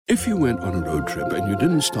If you went on a road trip and you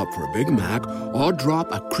didn't stop for a Big Mac or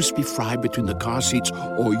drop a crispy fry between the car seats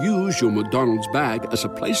or use your McDonald's bag as a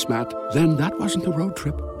placemat, then that wasn't a road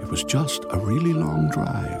trip. It was just a really long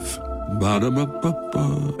drive.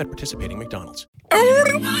 Ba-da-ba-ba-ba. At participating McDonald's.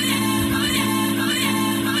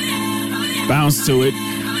 Bounce to it.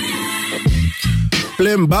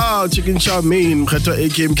 Limba, Chicken Chow Mein, Mkhato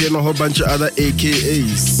AKMK and a whole bunch of other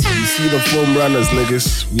AKAs. You see the foam runners,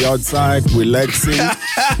 niggas. We outside, relaxing. We out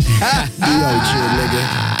here, nigga.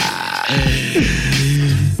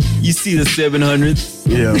 You see the 700s?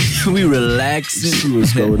 Yeah. We relaxing. You see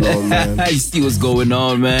what's going on, man. You see what's going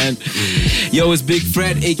on, man. Yo, it's Big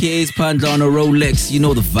Fred, AKA's Panda on a Rolex. You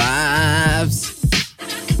know the vibes.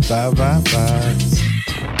 Vibes.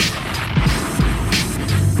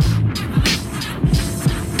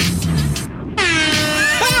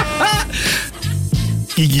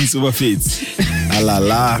 Gigis over fits.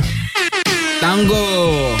 Alala.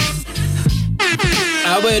 Tango.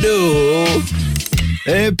 Abedo.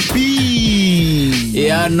 Happy.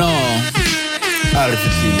 Yeah, no.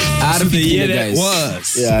 Arifitile. To the year that guys.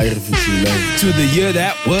 was. Yeah, Arifitile. To the year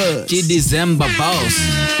that was. Get December boss.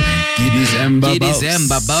 Get December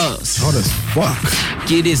boss. Hot as fuck.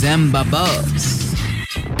 Get December boss.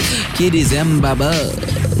 Get December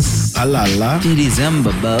boss. Alala. Get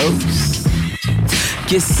December boss.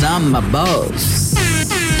 Get Samba boss.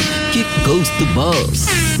 Get Ghost the boss.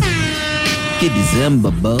 Get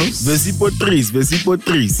December boss. Versipotrice.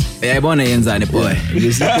 Yeah, bona yenzani boy.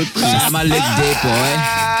 Versipotrice. Shaya my leg day boy.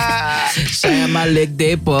 Shaya my leg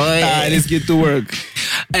day boy. Let's get to work.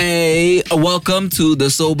 Hey, welcome to the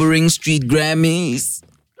Sobering Street Grammys.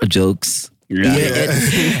 Jokes.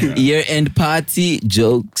 Year-end party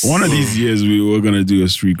jokes. One of these years we were gonna do a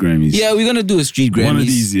street Grammys. Yeah, we're gonna do a street Grammys. One of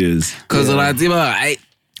these years. Cause I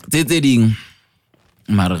ding.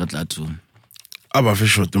 Aba fe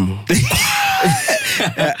short mo.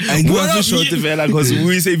 I go to short fella because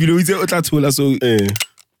we say if you don't say otatula so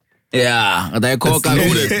yeah, I call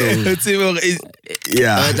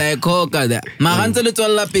Yeah. I call that. Marantse le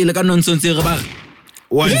tswalla pele ka nonsense re ba.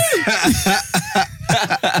 What?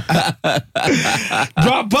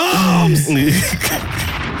 drop bombs.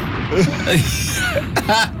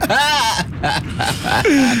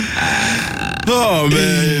 Oh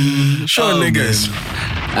man, sure niggas. Man.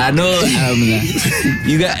 I know.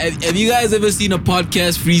 You guys, have you guys ever seen a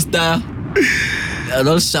podcast freestyle?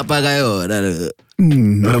 Don't shapa guy or that.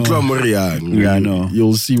 Yeah, I know.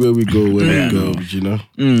 You'll see where we go when we go, you know.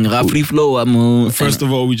 Free flow. First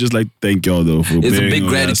of all, we just like to thank y'all though for it's a big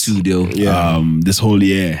gratitude, yo. Yeah. This whole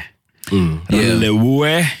year.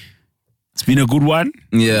 Yeah. It's been a good one.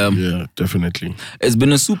 Yeah, definitely. It's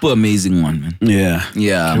been a super amazing one, man. Yeah.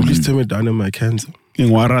 Yeah. Can you please turn me down in my cans? In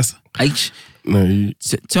Waras. No, you...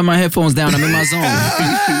 Turn my headphones down. I'm in my zone.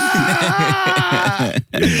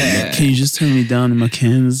 Can you just turn me down in my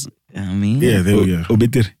cans? I mean, yeah, there we go.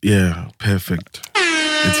 Obeter. Yeah, perfect.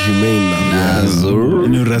 It's humane now.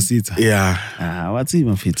 No rasita. Yeah. What's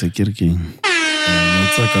even fit a kirking?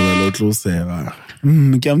 It's like a little closer.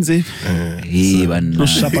 Kamze. Hey, man. No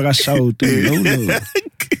shapaga shout. No.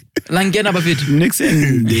 Langena bafit. Next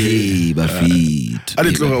end. Hey, bafit. I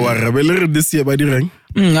didn't know what this year by the ring.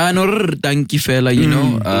 I know, thank you, fella. You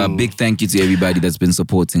know, big thank you to everybody that's been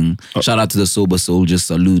supporting. Shout out to the Sober Soldiers.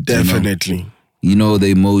 Salute. Definitely. You know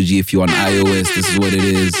the emoji. If you're on iOS, this is what it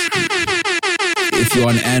is. If you're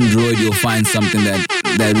on Android, you'll find something that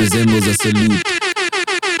resembles a salute.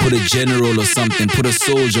 Put a general or something. Put a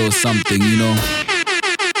soldier or something, you know.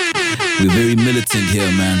 We're very militant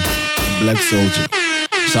here, man. Black soldier.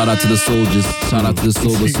 Shout out to the soldiers. Shout out to the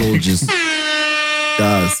Sober Soldiers.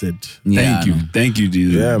 That's it. Yeah, Thank you,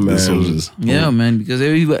 Jesus. Yeah, man. The soldiers. Yeah, man, because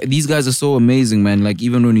these guys are so amazing, man. Like,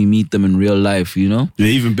 even when we meet them in real life, you know? They're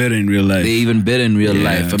even better in real life.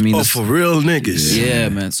 life. I mean, for real niggas. Yeah,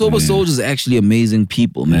 man. Sober Soldiers are actually amazing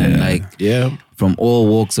people, man. Like, from all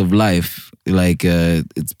walks of life. Like,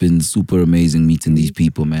 it's been super amazing meeting these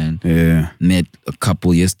people, man. Yeah. Met a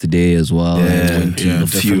couple yesterday as well.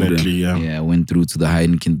 Definitely. Went through to the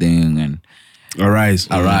Heineken thing and Arise.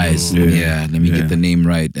 Yeah, let me get the name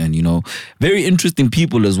right. And, you know, very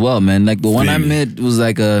people as well, man. Like, the one I met was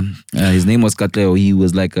like his name was Katleo. He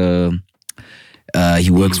was like he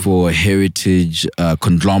works for a heritage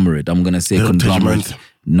conglomerate. I'm going to say conglomerate.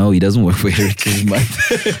 No, he doesn't work for Heritage Month.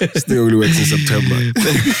 Still only works in September.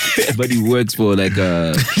 But he works for like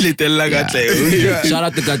a... Shout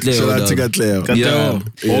out to Katleo. Shout out to Katleo.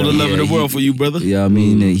 All the love in the world for you, brother. Yeah, I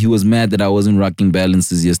mean, he was mad that I wasn't rocking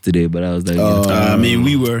balances yesterday, but I was like... I mean,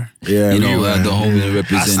 we were. Yeah, you know, the homie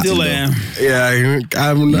representing. I still am. Yeah,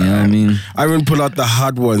 I haven't pulled out the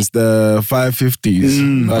hard ones, the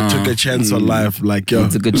 550s. I took a chance on life. Like, yo.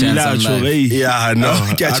 Took a chance on life. Yeah, I know.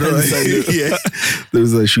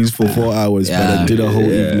 Those are shoes for 4 hours, but I did a whole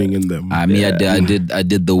evening in them. I mean, I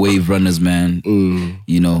did the wave runners, man.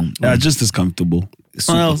 You know. Yeah, just as comfortable.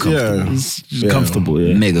 Super comfortable. Comfortable,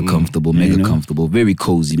 yeah. Mega comfortable, mega comfortable. Very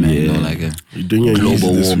cozy, man. You know, like a You're doing your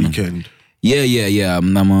global this weekend. Yeah.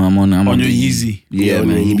 I'm on your Yeezy. Yeah,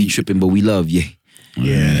 man. He be tripping, but we love, Yeah.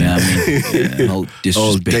 You know what I mean? No disrespect.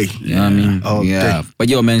 All day. You know what I mean? All day. But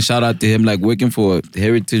yo, man, shout out to him, like working for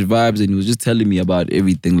Heritage Vibes, and he was just telling me about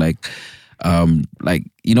everything, like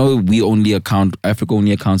you know, Africa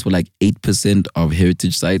only accounts for like 8% of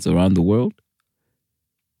heritage sites around the world.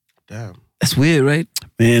 Damn. That's weird, right?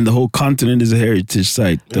 Man, the whole continent is a heritage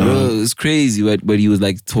site. Bro, it's crazy, right? But he was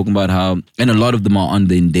like talking about how, and a lot of them are on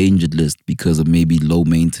the endangered list because of maybe low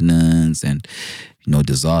maintenance and, you know,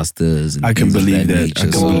 disasters. And I can believe that. nature.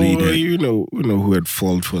 I can believe that. You know who had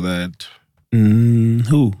fault for that?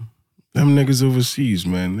 Who? Them niggas overseas,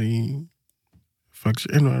 man. They... Fuck,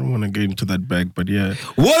 I don't want to get into that bag, but yeah.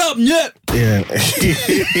 What up, Nyet? Yeah.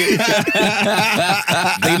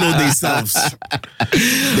 They know themselves.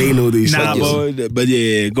 They know themselves. Nah, but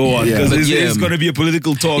yeah, go on. Because it's going to be a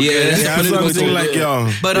political talk. Yeah, that's something like, yo.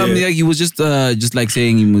 But he was just like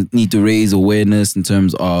saying you need to raise awareness in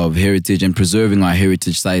terms of heritage and preserving our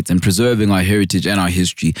heritage sites and preserving our heritage and our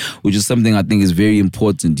history, which is something I think is very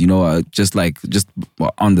important, you know, just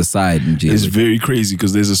on the side. It's very crazy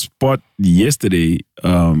because there's a spot yesterday,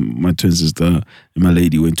 my twin sister and my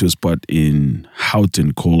lady went to a spot in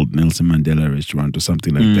Houghton called Nelson Mandela Restaurant or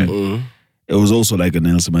something like that. It was also like a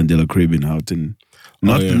Nelson Mandela crib in Houghton.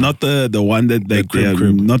 Not the one that like crib.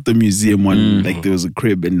 Not the museum one. Like there was a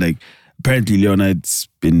crib and like apparently Leonard's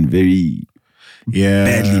been very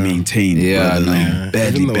badly maintained. Yeah,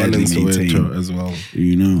 badly maintained as well.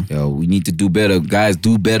 You know. Yo, we need to do better, guys.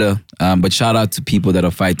 Do better. But shout out to people that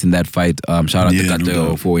are fighting that fight. Shout out to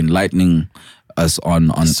Kateo for enlightening us on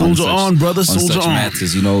soldier on, brother. Soldier such on.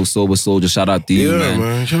 matters, you know. Sober soldier. Shout out to you,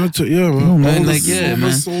 man. Shout out to man. Oh, man, like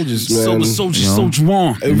sober soldiers, man. Sober soldier, soldier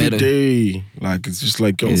on. Every day, like it's just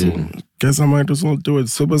like, guess I might as well do it.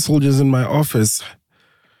 Sober soldiers in my office.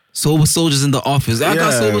 Sober soldiers in the office. I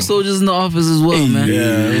got sober soldiers in the office as well, man.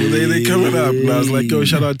 Yeah, they coming up. And I was like, yo,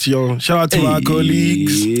 shout out to our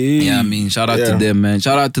colleagues. Yeah, I mean, shout out to them, man.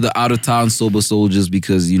 Shout out to the out of town sober soldiers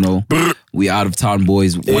because, you know, we out of town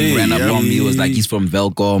boys. One ran up on me, was like, he's from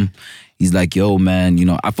Velcom. He's like, yo, man, you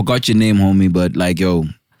know, I forgot your name, homie, but like, yo,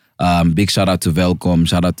 big shout out to Velcom.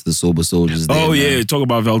 Shout out to the sober soldiers there, man. Talk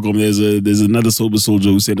about Velcom. There's another sober soldier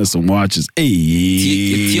who sent us some watches.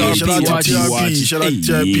 TRP Shout out to watches. Shout out to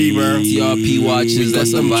TRP, man. TRP watches.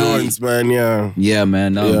 That's a some vibe. joints, man. Yeah,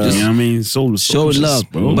 man. You know what I mean? Show soldiers, love,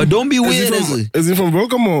 bro. but don't be weird. Is he from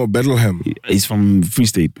Welcome or Bethlehem? He's from Free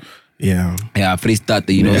State. Yeah, Free State.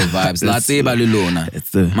 You know the vibes. Latte balilona.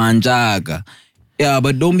 It's the manjaga. Yeah,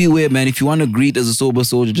 but don't be weird, man. If you want to greet as a sober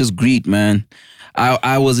soldier, just greet, man.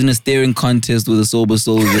 I was in a staring contest with a sober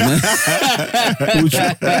soldier, man. that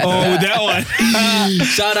one.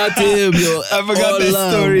 Shout out to him, yo. I forgot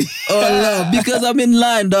that story. Love. Because I'm in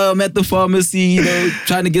line, dog. I'm at the pharmacy, you know,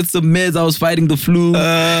 trying to get some meds. I was fighting the flu.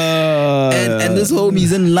 And this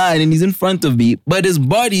homie's in line and he's in front of me, but his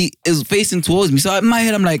body is facing towards me. So in my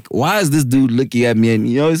head, I'm like, why is this dude looking at me? And,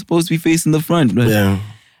 you know, he's supposed to be facing the front. Right? Yeah.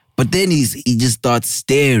 But then he just starts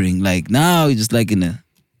staring. Like, now he's just like in a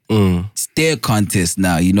stare contest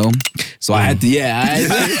now, you know? So I had to, so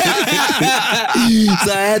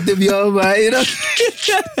I had to be all right, you know?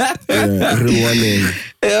 Rewarding.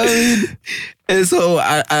 You know what I mean? And so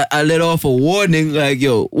I let off a warning, like,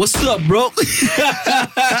 yo, what's up, bro?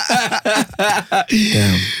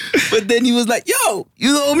 Damn. But then he was like, yo,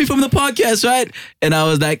 you know me from the podcast, right? And I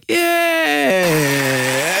was like, yeah.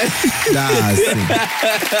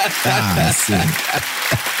 That's it.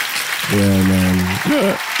 Yeah, man.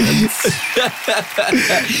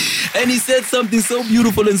 And he said something so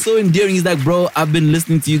beautiful and so endearing. He's like, bro, I've been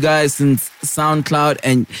listening to you guys since SoundCloud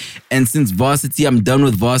and since Varsity. I'm done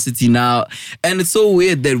with Varsity now. And it's so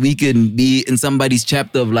weird that we can be in somebody's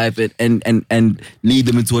chapter of life and lead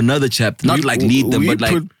them into another chapter. Not lead them, but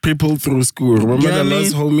like... put people through school. Remember the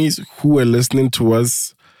last homies who were listening to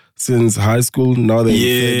us since high school. Now they're in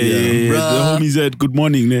third year. The homies at Good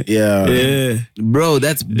Morning. Ne? Yeah. Bro,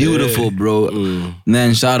 that's beautiful, bro.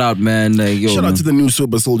 Man, shout out, man. Like, yo, Shout out to the new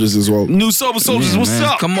Sober Soldiers as well. New Sober Soldiers, what's man.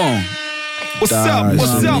 up? Come on. What's up?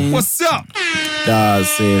 What's up?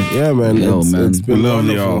 That's it. Yeah, man. Yo, man. It's been Love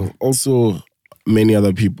wonderful. y'all. Also, many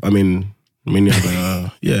other people. I mean, many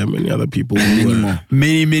other people.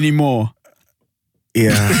 Many more.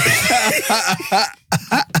 Yeah.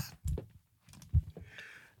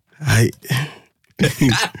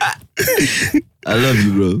 I love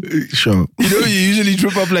you, bro. Sure. You know, you usually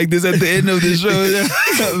trip up like this at the end of the show.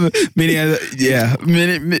 Many.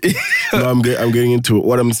 No, I'm getting into it.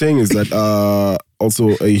 What I'm saying is that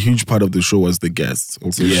also a huge part of the show was the guests.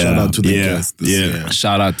 Also, shout out to the guests. This year.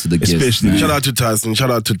 Shout out to the guests. Especially- man. Shout out to Tyson. Shout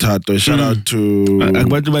out to Tato. Shout out to. I don't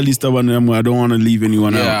want to leave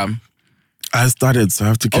anyone out. I started, so I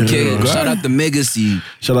have to carry Okay, on. shout out to Megacy.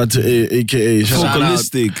 Shout out to AKA. Shout out-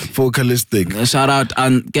 Focalistic. Shout out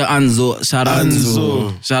Anzo. Shout out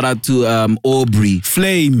Anzo. Shout out to Aubrey.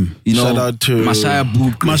 Flame. You know, Shout out to Mashaya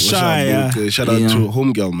Book. Mashaya. Shout out You to know.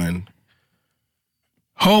 Homegirl, man.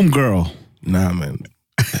 Homegirl. Nah, man.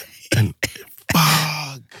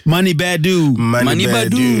 Money Badu. Money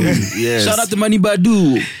Badu. Yes. Shout out to Money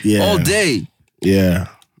Badu. Yeah. All day. Yeah.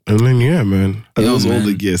 And then, yeah, man. Those Yo, all man.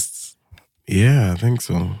 the guests. Yeah, I think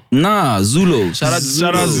so. Nah, Zulo. Shout out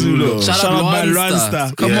Shout out Zulo. Shout Shout out out Lone Lone Star.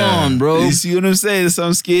 Star. Come Yeah. on, bro. You see what I'm saying?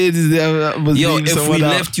 I'm scared. Yo, if we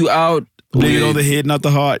left you out, Blame it on the head, not the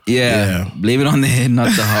heart. yeah, blame it on the head,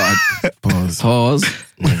 not the heart. Pause.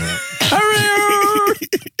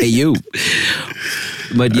 Hey, you.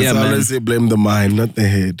 But yeah, That's how I man. say blame the mind, not the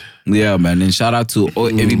head. Yeah, man. And shout out to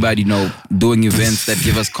everybody, doing events that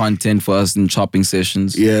give us content for us in chopping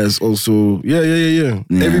sessions. Yes, also, yeah.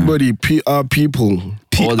 Everybody, PR people.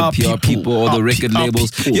 All the PR people, all the record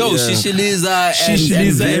labels. people, Yo, yeah. Shishiliza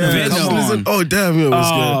Shishiliza and Venom. Come on. Oh, damn, yo.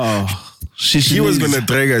 He was going to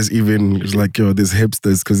drag us even. He was like, yo, there's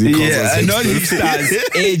hipsters because he calls us not hipsters.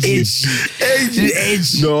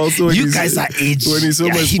 Edge. No, also when You he guys said- are edgy. When he saw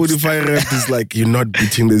You're my Spotify rap, he's like, you're not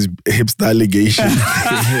beating this hipster allegation.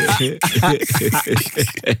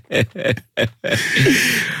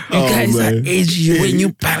 You guys are man. edgy when you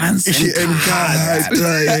balance and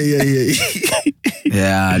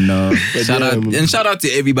Yeah, I know. Shout out and shout out to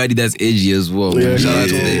everybody that's edgy as well. Yeah, shout out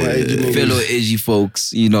to yeah, the edgy niggas. fellow edgy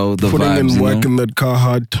folks. You know the Putting vibes. in You work know? in that car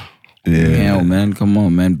hard. Yeah, man. Come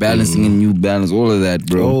on, man. Balancing in New Balance, all of that,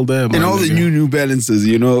 bro. All there, man. And all the New Balances,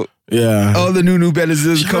 you know. Yeah. All the New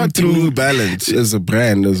Balances Shout come out to through. New Balance as a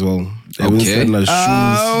brand as well. They haven't Okay. sent us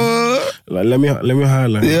shoes. Like, let me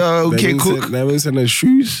highlight. Yeah, okay, cook. They haven't sent us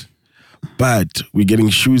shoes, but we're getting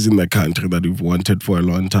shoes in the country that we've wanted for a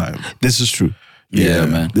long time. This is true. Yeah,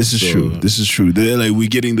 man. This is So- true. This is true. They're like, we're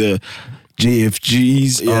getting the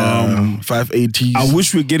JFGs. 580s. I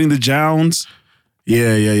wish we're getting the Jowns.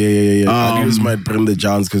 Yeah. Adidas might bring the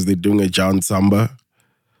Johns because they're doing a John Samba.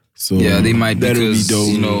 So Yeah, they might that'll because be dope.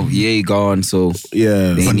 you know, Ye gone, so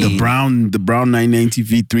Yeah, They But need- the brown 990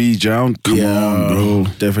 V3 Jown, come on, bro.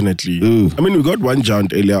 definitely. Ooh. I mean, we got one John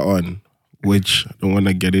earlier on, which I don't want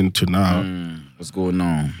to get into now. what's going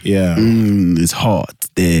on? Yeah, It's hot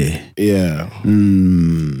there. yeah.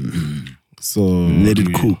 So Let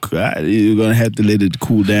it cook. Right? You're gonna have to let it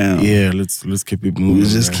cool down. Yeah, let's keep it moving. We'll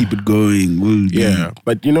just keep it going. Yeah,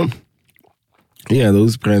 but you know, yeah,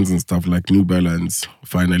 those brands and stuff like New Balance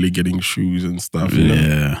finally getting shoes and stuff. You know?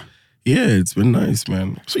 Yeah. It's been nice,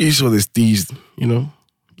 man. So you saw the steez, you know?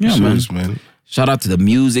 Yeah, shoes, man. Shout out to the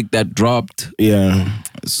music that dropped. Yeah,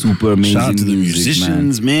 Super amazing Shout out to the music,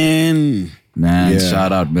 musicians, man. Man, Yeah.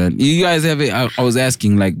 shout out, man. You guys have it? I was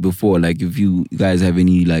asking like before, like if you guys have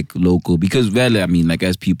any like local, because well, I mean, like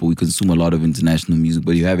as people, we consume a lot of international music,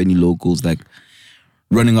 but you have any locals like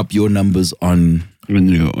running up your numbers on On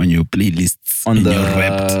your playlists, on and the your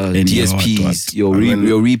Wrapped, and DSPs, your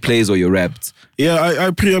replays or your raps? yeah.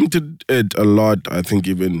 I preempted it a lot. I think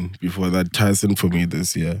even before that, Tyson for me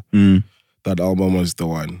this year. That album was the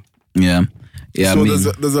one. Yeah, yeah. So I mean,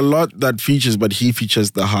 there's a lot that features, but he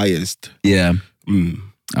features the highest. yeah.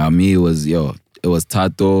 Me, it was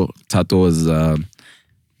Tato. Tato was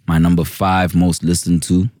my number 5 most listened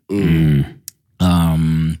to.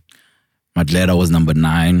 Madlera was number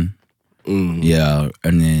 9. Yeah,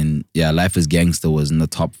 and then Life is Gangster was in the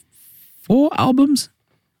top 4 albums.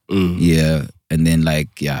 Yeah, and then like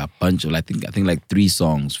a bunch of I think like 3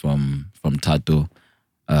 songs from Tato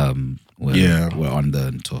were on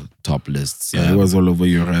the top lists. Yeah, it was all over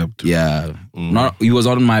Europe. Yeah, he was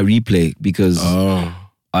on my replay because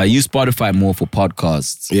I use Spotify more for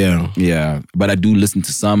podcasts. Yeah, but I do listen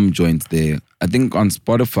to some joints there. I think on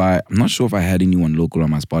Spotify, I'm not sure if I had anyone local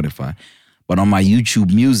on my Spotify, but on my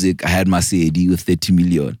YouTube Music, I had my CAD with 30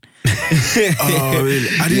 million. Oh, really?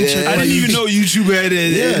 I didn't check. I didn't even know YouTube had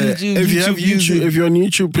it. Yeah, if you have YouTube, if you're on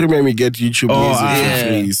YouTube Premium, you get YouTube Music for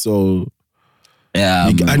free. So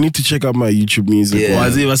Yeah, I need to check out my YouTube Music. Yeah.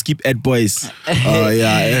 Was it was keep at boys? Oh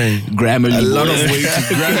yeah, Grammarly. a lot of ways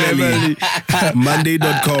to Grammarly.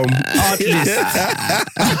 Monday.com.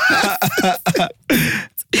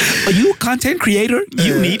 Are you a content creator?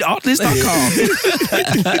 You need artlist.com.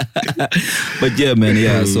 But yeah, man,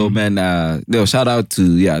 yeah. So man, shout out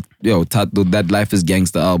to Tato. That Life is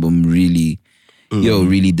Gangsta album really,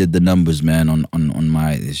 really did the numbers, man. On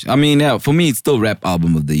my, I mean, yeah, for me it's still rap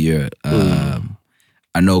album of the year.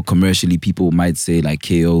 I know commercially people might say like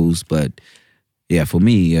KOs, but yeah, for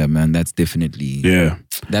me, yeah, man, that's definitely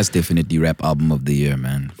rap album of the year,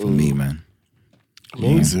 man. For me, man.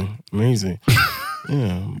 Amazing.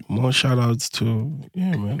 Yeah, more shout outs to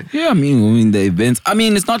man. Yeah, I mean the events. I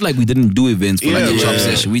mean, it's not like we didn't do events for like a chop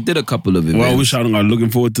session. We did a couple of events. Well, we're shouting out, looking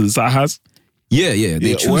forward to the Sahas. Yeah.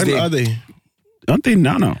 They Tuesday. When are they? Aren't they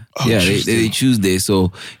now? Oh, Yeah, they Tuesday.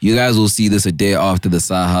 So you guys will see this a day after the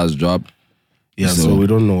Sahas drop. Yeah, so we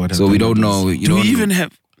don't know what happened. So we don't know. Do we even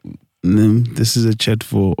have... this is a chat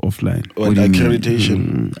for offline. What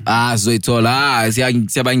accreditation? So it's all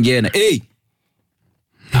siyabangena. Hey.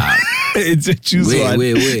 It's a choose one.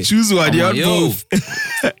 Wait. Choose one. You're both.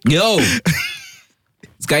 Yo.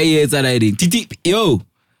 Sky here is already. Yo.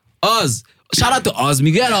 Oz. Shout out to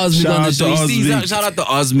Ozmig. Get Ozmig on the show. Shout out to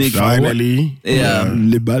Ozmig. Finally. Yeah.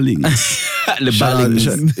 Le Ballings.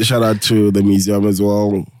 Shout out to the museum as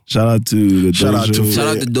well. Shout out to the Shout out to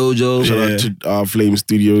Dojo. Shout out to Flame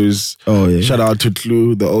Studios. Oh yeah. Shout out to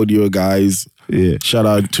Clue, the audio guys. Yeah. Shout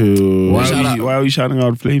out to Why are we shouting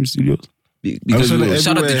out Flame Studios? Because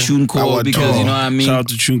shout out to TuneCore because you know what I mean. Shout out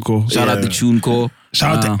to TuneCore. Shout out to TuneCore.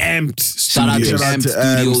 Shout out to Amped. Shout out to Amp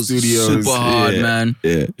Studios. Super hard, man.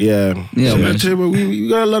 Yeah, man. We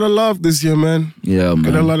got a lot of love this year, man. Yeah,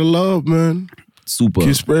 man. Got a lot of love, man. Super.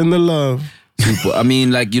 Keep spreading the love. Super. I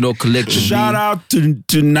mean, like, collectively. Shout out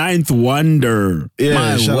to Ninth Wonder.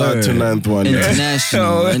 Yeah, shout out to Ninth Wonder.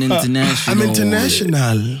 International. I'm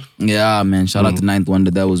international. Yeah, man. Shout out to Ninth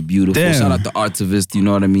Wonder. That was beautiful. Damn. Shout out to Artivist. You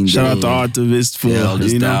know what I mean? Shout out to Artivist for held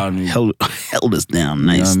us down. Held us down.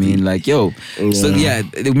 Nice. You know what I mean? Like, yo. So, yeah.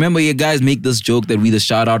 Remember, you guys make this joke that we the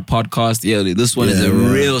shout out podcast. Yeah, this one is a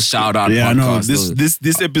real shout out podcast. No,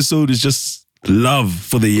 this episode is just love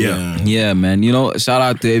for the year. Yeah, man. Shout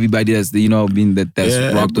out to everybody that's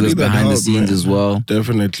that's rocked with us behind the scenes man. as well.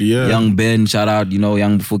 Definitely, yeah. Young Ben, shout out,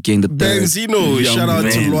 Young Before King the Third. Benzino, shout out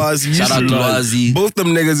to Loazi. Shout out to Loazi. Both them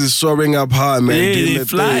niggas is soaring up high, man. Hey, they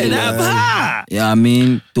flying up high. Yeah, I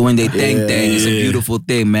mean, doing their thing. It's a beautiful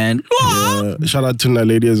thing, man. Yeah. Shout out to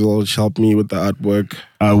Naledi as well. She helped me with the artwork.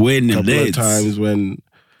 I win a couple of times when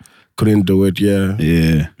couldn't do it. Yeah.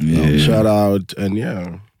 Shout out and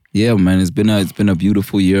Yeah, man, it's been a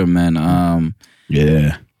beautiful year, man.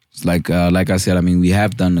 It's like I said, I mean, we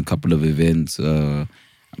have done a couple of events. I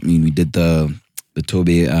mean, we did the Tobe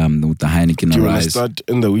with the Heineken Do you want Arise. to start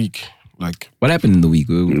in the week? Like, what happened in the week?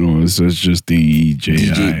 So it's just the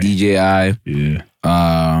DJI. Yeah.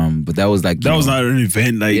 But that was like that was not an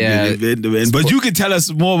event, like an event. But you can tell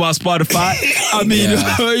us more about Spotify. I mean, the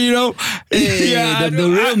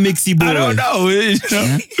real mixy boy. I don't know.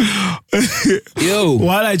 Yo,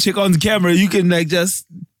 while I check on the camera, you can just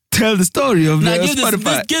tell the story of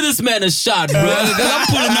Spotify. Give this man a shot, bro. Because I'm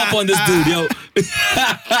pulling up on this dude, yo.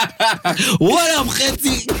 What up,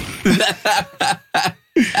 Khetsi?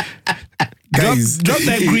 Guys, drop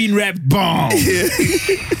that green rap bomb.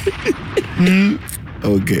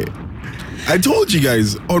 Okay. I told you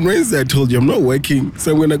guys on Wednesday. I told you I'm not working,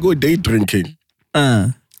 so I'm gonna go day drinking.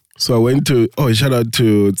 So I went to shout out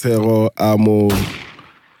to Tero, Amo,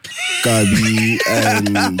 Gabi,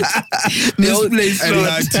 and this place and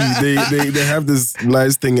Lati. They have this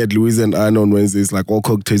nice thing at Louise and Anne on Wednesdays. Like all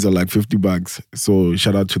cocktails are like $50. So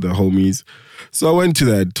shout out to the homies. So I went to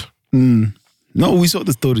that. No, we saw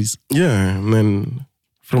the stories. Yeah, and then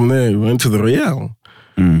from there we went to the Royale.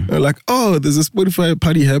 They're like, there's a Spotify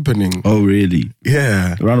party happening. Oh, really?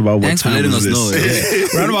 Yeah. Around about what Thanks time for letting was us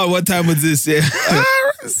this? know. Around about what time was this? Yeah.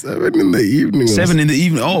 7 in the evening. 7 in the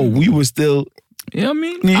evening. Oh, we were still... Yeah, I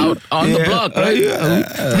mean, out on the block, right?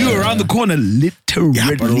 We were around the corner, literally.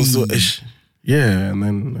 Yeah, but also... and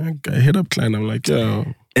then I hit up Klein. I'm like, yo...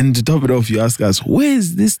 And to top it off, you ask us, where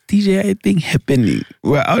is this DJI thing happening?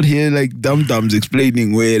 We're out here like dum-dums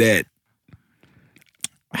explaining where it at.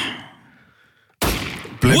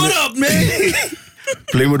 What up, man?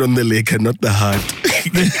 Blame it on the liquor, not the heart.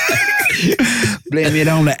 Blame it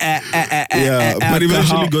on the but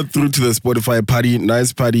eventually got through to the Spotify party.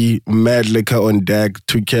 Nice party, mad liquor on deck.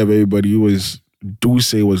 Took care of everybody.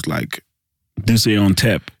 Duce was like... Duce on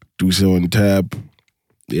tap. Duce on tap.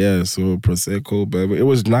 Yeah, so Prosecco, baby. It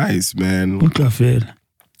was nice, man.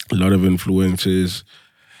 A lot of influences.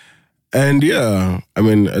 And yeah, I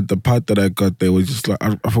mean, at the part that I got there was just like,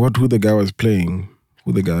 I forgot who the guy was playing.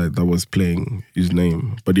 Who the guy that was playing, his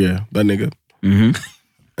name. But yeah, that nigga. Mm-hmm.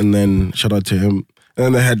 And then shout out to him. And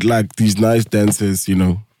then they had like these nice dances, you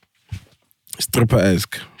know,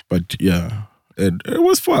 stripper-esque. But yeah, it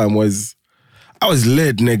was fun. I was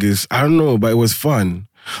led, niggas. I don't know, but it was fun.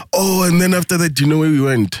 Oh, and then after that, do you know where we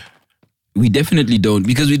went? We definitely don't,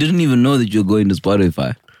 because we didn't even know that you're going to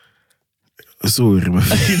Spotify. Sorry, my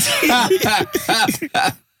friend.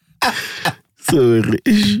 Sorry.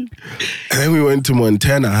 And then we went to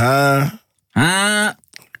Montana,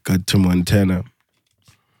 Got to Montana.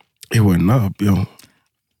 It went up, yo.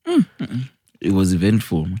 It was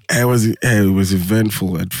eventful. It was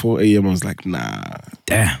eventful. At 4 a.m., I was like, nah.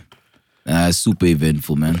 Damn. Super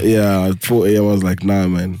eventful, man. Yeah, at 4 a.m., I was like, nah,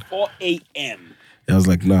 man. 4 a.m. I was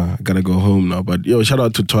like, nah, I gotta go home now. But yo, shout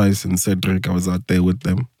out to Twice and Cedric. I was out there with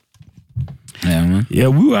them. Yeah, man. Yeah,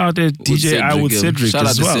 we were out there, DJ with Cedric Shout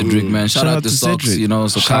out as to well. Cedric, man. Shout out to Socks, Cedric. you know,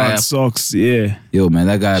 Shout out Socks, yeah. Yo, man,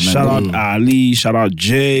 that guy, man. Shout out Ali, shout out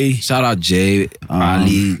Jay. Shout out Jay,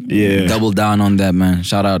 Ali. Yeah. Double down on that, man.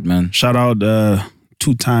 Shout out, man. Shout out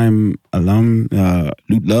two-time alum,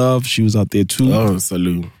 Loot Love. She was out there too. Oh,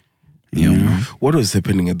 salute. Yeah, man. What was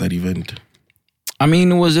happening at that event? I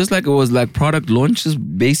mean, it was like product launches,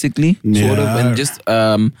 basically, sort of, and just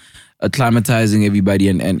acclimatizing everybody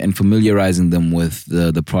and familiarizing them with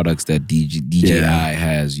the products that DJI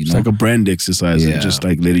has. You know, it's like a brand exercise, and just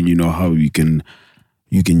like letting you know how you can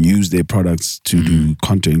use their products to do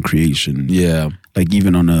content creation. Yeah, like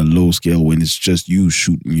even on a low scale when it's just you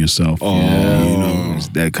shooting yourself. Oh, you know, it's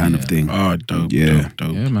that kind of thing. Oh, dope. Yeah,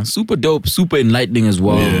 man, super dope, super enlightening as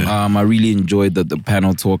well. Yeah. I really enjoyed the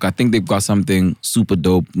panel talk. I think they've got something super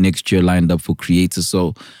dope next year lined up for creators.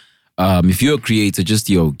 So. If you're a creator, just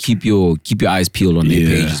keep your eyes peeled on their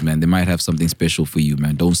pages, man. They might have something special for you,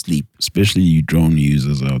 man. Don't sleep. Especially you drone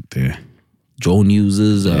users out there. Drone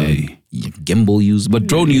users, gimbal users. But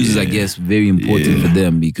drone users, I guess, very important for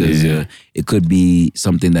them because it could be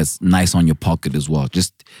something that's nice on your pocket as well.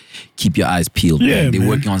 Just keep your eyes peeled, man. They're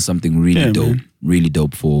working on something really dope. Man. Really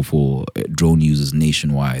dope for drone users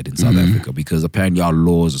nationwide in South Africa because apparently our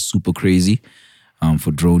laws are super crazy.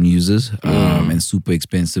 For drone users and super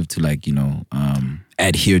expensive to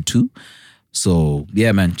adhere to. So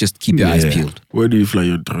yeah, man, just keep your eyes peeled. Where do you fly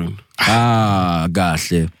your drone?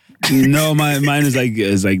 Gosh, yeah. No, mine is like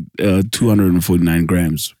 249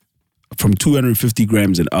 grams. From 250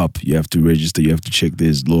 grams and up, you have to register. You have to check.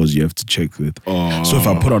 There's laws you have to check with. Oh. So if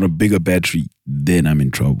I put on a bigger battery, then I'm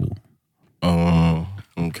in trouble. Oh,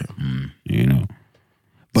 okay. You know.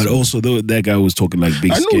 But also, though, that guy was talking like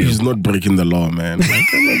big scale. I know he's not breaking the law, man. Like,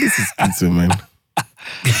 I know this is pizza, man.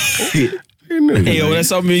 Hey, that's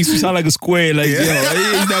something makes you sound like a square. Like, yo,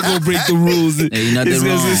 he's not going to break the rules. Hey, nothing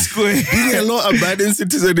wrong. A square. Being a law-abiding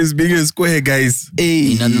citizen is being a square, guys.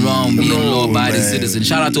 Hey, nothing wrong being a law-abiding citizen.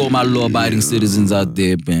 Shout out to all my law-abiding citizens out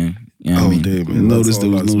there, man. You know what I mean? Damn, man. Notice there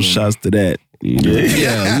was no shots to that. You know?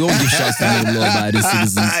 Yeah, we won't give shots to no law-abiding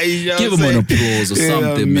citizens. Give them an applause or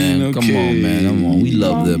something, man. Okay. Come on, man. Come on. We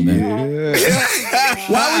love them, man.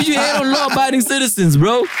 Why would you hate on law-abiding citizens,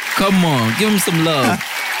 bro? Come on. Give them some love.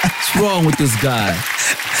 What's wrong with this guy?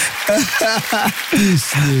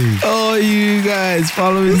 Oh, you guys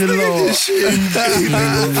following the law.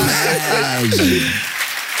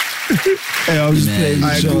 Hey, I was just playing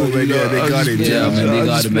the show. Man, yeah, they got it. Yeah, man, they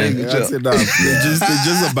got it, man. That's enough. They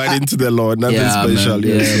just abiding to the law. Nothing special. Man.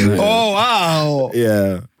 Yeah, man. Oh, wow.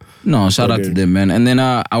 Yeah. No, shout out to them, man. And then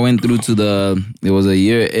I went through to there was a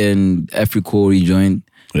year-end Africori joint.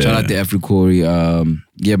 Shout out to Africori.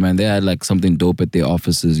 Yeah, man, they had like something dope at their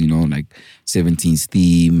offices, you know, like 70s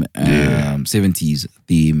theme, 70s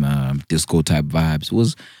theme, disco type vibes.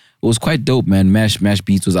 It was quite dope, man. Mash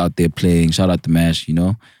Beats was out there playing. Shout out to Mash, you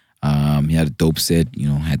know. He had a dope set, you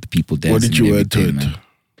know, had the people dancing. What did you wear to it? Man.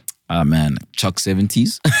 Man, Chuck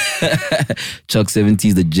 70s. Chuck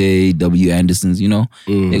 70s, the J.W. Andersons, you know.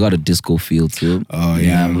 They got a disco feel to it. Oh,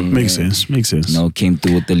 yeah. Makes sense. You know, came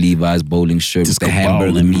through with the Levi's bowling shirt, Disco with the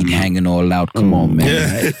hamburger bowling. meat hanging all out. Come on,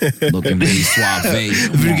 man. Looking very suave.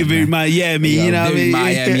 Very Miami, you know what I mean?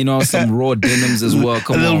 Miami, you know, some raw denims as well.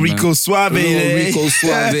 Come on, A little man. Rico Suave. Rico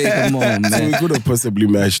Suave. Come on, So we man. could have possibly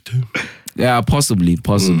matched. Yeah, possibly.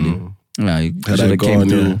 Yeah, you Had should I have came gone,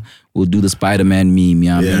 through yeah. we'll do the Spider-Man meme.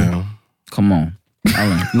 Yeah, Yeah. Come on.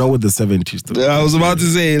 Not with the 70s though. I was about to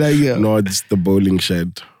say, like, yeah. No, it's the bowling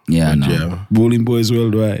shed. Yeah, But no. yeah. Bowling Boys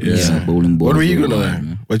Worldwide. Yeah, bowling ball. What were you gonna wear?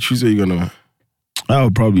 What shoes were you gonna wear? I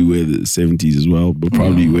would probably wear the 70s as well, but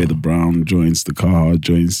probably wear the brown joints, the Carhartt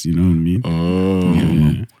joints, you know what I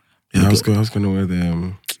mean? Yeah, I was gonna wear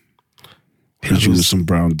the Hit you with some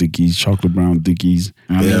brown Dickies, chocolate brown Dickies.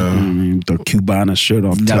 Yeah. You know what I mean? The Cubana shirt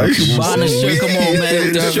off That top. Cubana shirt, come on,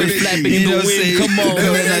 man. The Shirt flapping in the wind, come on,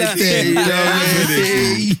 man.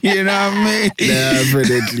 You know what I mean?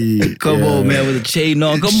 Definitely. Come on, man, with a chain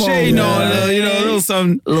on. Come on, Chain man. on, you know,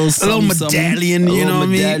 a little medallion, you know what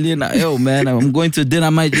I mean? Medallion. Yo, man, I'm going to dinner. I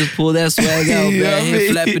might just pull that swag out, You know man. what I Head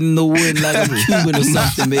mean? flapping in the wind like I'm Cuban or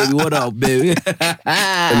something, baby. What up, baby?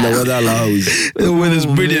 And the weather allows. The weather's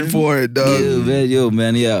brilliant for it, dog. Yo,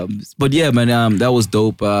 man, yeah. But yeah, man, that was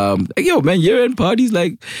dope. Yo, man, year-end parties,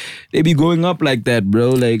 like, they be going up like that, bro.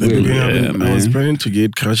 Like, I man. was planning to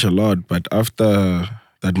get Crash a lot, but after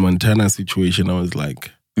that Montana situation, I was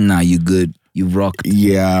like, nah, you good. You rocked.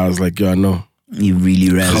 yeah, I was like, yeah, no. You really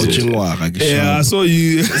razzled. Yeah, I saw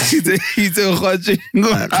you. He's watching.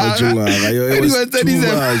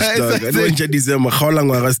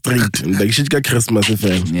 Christmas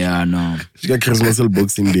fam. Yeah, no. Christmas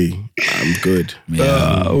Boxing Day. I'm good.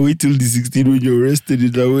 Yeah. Wait till the 16 when you're arrested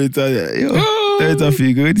in the winter. That's a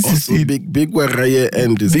figure. Also, big Waraye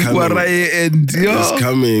end is Big coming. Waraye end. It's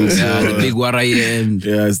coming. So, Yeah, the big Waraye end.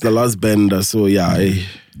 yeah, it's the last bender. So yeah, hey.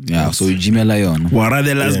 Yeah, so Jimmy Lion. Wara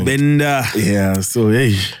the last bender. Yeah, so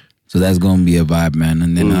hey. So that's gonna be a vibe, man.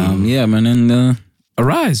 And then yeah, man, and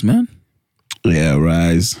Arise, man. Yeah,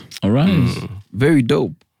 Rise. Arise. Very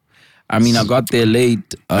dope. I mean, I got there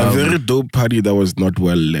late. A very dope party that was not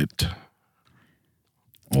well lit.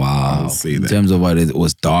 Wow. I'll say In that. terms of what it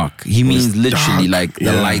was dark. He means literally dark, like the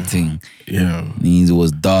yeah. lighting. Yeah. Means it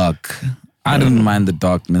was dark. I didn't mind the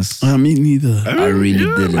darkness. Me neither. I really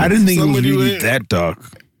didn't. I didn't think Somebody it was really went- that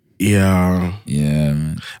dark. Yeah. Yeah,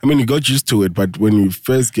 man. I mean, you got used to it, but when you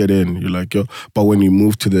first get in, you're like, yo. But when you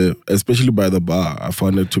move to especially by the bar, I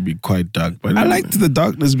found it to be quite dark. But I liked the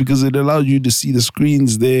darkness because it allowed you to see the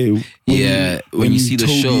screens there. When you see the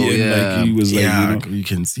Toby show, and, yeah. like, he was like, yeah, you know, you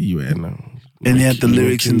can see you and and they had the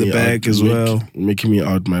lyrics in the back as well. Making me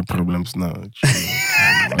out my problems now.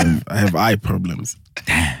 I have eye problems.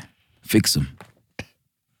 Fix him.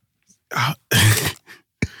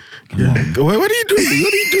 Yeah. What are you doing? What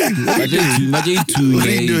are you doing? Imagine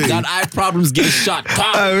you doing? Got eye problems, get shot.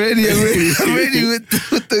 Pop. I'm ready with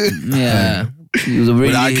the Yeah. He was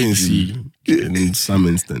already But I hit can you. see in some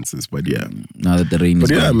instances. But yeah. Now that the rain is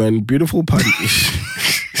But yeah, gone. man, beautiful party.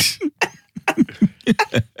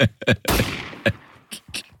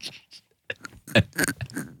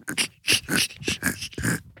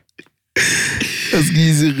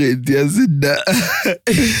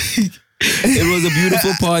 It was a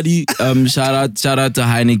beautiful party. Shout out to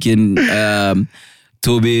Heineken,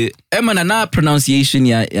 Toby. Man, na pronunciation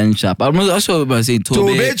and sharp. I'm not sure if I say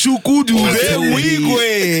Toby. Chukudu,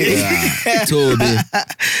 Yeah, Toby.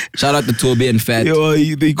 Shout out to Toby and Fat. Yo,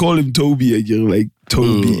 they call him Toby and you're like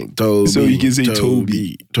Toby. Toby. So you can say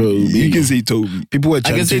Toby. You can say Toby. People were I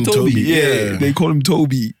can say chanting Toby. Toby. Yeah, they call him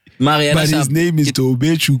Toby. Mariana But his name is Tobe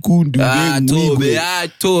Chukundu.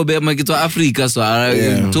 Toby, I'm like, to Africa, so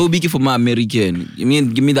Yeah. Toby for my American. Give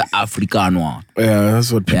me the African one. Yeah,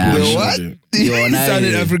 that's what people Yeah. were Yo, What? shouting. Yo, He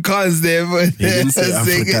sounded Afrikaans there, but He didn't say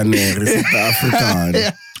African, he said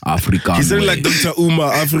African. African. He said way. like Dr.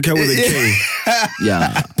 Umar, Africa with a K.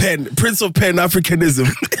 Yeah. Prince of Pan-Africanism.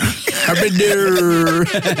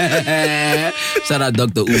 Shout out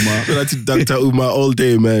Dr. Umar. Shout out to Dr. Umar all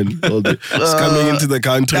day, man. All day. He's coming into the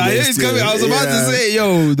country. Yeah, next he's year. coming. I was about to Yeah. say,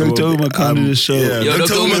 yo, Dr. Umar, come to the show. Yeah, Yo,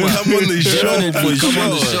 Dr. Umar, come on the show for Come on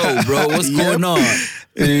the sure. show, bro. What's going on?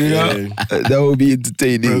 You know, that would be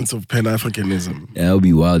entertaining. Prince of Pan-Africanism. Yeah, it'll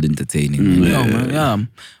be wild entertaining. Man. Yeah, man. Yeah.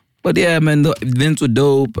 But yeah, man, the events were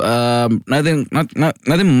dope.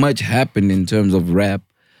 Nothing much happened in terms of rap.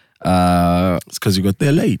 It's because you got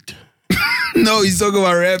there late. No, he's talking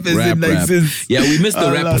about rap as in like since. Yeah, we missed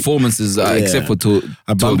the rap performances I except for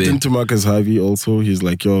bumped Toby. into Marcus Harvey also. He's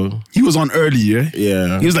like, yo, He was on early, yeah?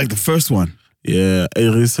 yeah. He was like the first one. Yeah,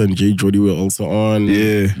 Iris and Jay Jody were also on.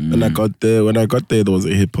 Yeah. When I got there, there was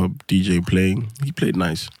a hip hop DJ playing. He played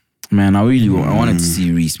nice. Man, I wanted to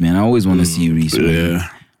see Reese, man. I always want to see Reese, man. Yeah.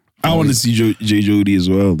 I want to see J. Jody as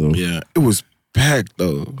well, though. Yeah, it was packed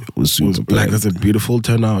though. It was super like packed. it's a beautiful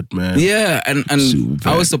turnout, man. Yeah, and Super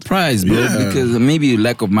I was surprised, bro, Yeah. because maybe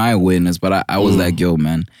lack of my awareness, but I was like, yo,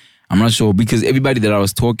 man, I'm not sure because everybody that I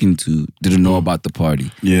was talking to didn't know about the party.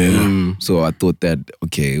 Yeah. So I thought that,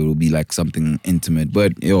 okay, it will be like something intimate.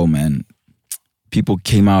 But, yo, man, people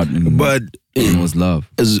came out and it was love.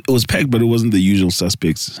 It was packed, but it wasn't the usual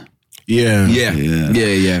suspects. Yeah.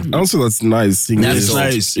 Yeah. Also, that's nice. Seeing That's this. dope.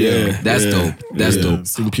 nice. Yeah. That's dope. That's dope.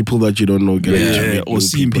 Seeing people that you don't know get to meet Or new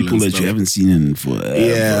seeing people and that stuff. you haven't seen in for.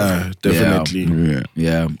 Yeah, definitely.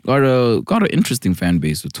 Yeah. Got an interesting fan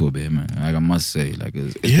base with Tobe, man. Like I must say. Like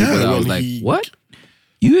it's people that I was like, what?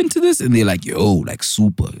 You into this? And they're like, yo, like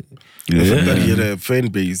super. The fact that he had a fan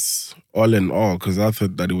base all in all, because I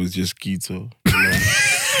thought that it was just Keto.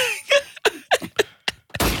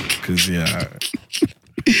 Because,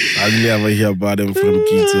 I didn't ever hear about him from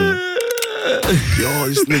Keto. Yo,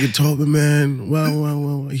 this nigga Toby, man.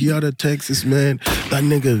 Wow. He out of Texas, man. That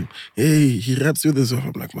nigga, hey, he raps with us.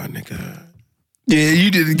 I'm like, my nigga. Yeah,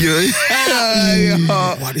 you didn't get it.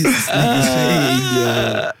 What is this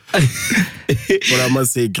nigga saying? But I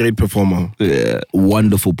must say, great performer. Yeah.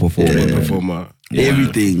 Wonderful performer. Great performer.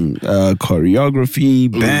 Everything.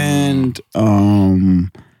 Choreography, band,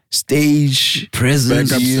 stage Presence.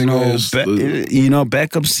 Backup singers.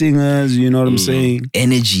 Backup singers, you know what I'm saying?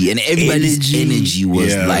 Energy. And everybody's energy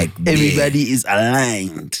was like there. Everybody is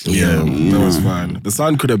aligned. Yeah, that was fine. The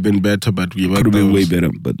sound could have been better, but we Could have been way better,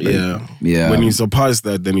 but Yeah. When you surpass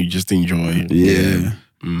that, then you just enjoy it. Yeah.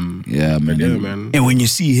 Yeah, man. Yeah, man. And when you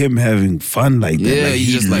see him having fun like that, Yeah, like he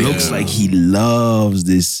he just like- looks like he loves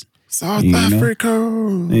this. South You know?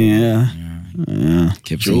 Africa. Yeah.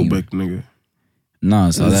 Kept saying- Joburg, nigga.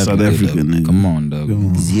 No, South South Africa. African, dog. nigga. Come on, dog.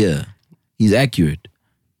 He's here. He's accurate.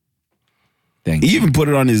 Thank He you. even put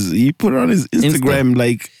it on his Instagram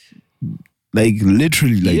like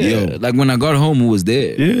literally like yo. Like when I got home, who was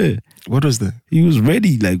there? Yeah. What was that? He was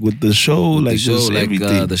ready like with the show, The like show, just like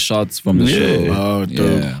everything. the shots from the Yeah. show. Oh,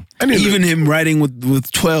 dope. Yeah. And Even him riding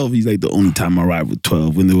with 12, he's like the only time I ride with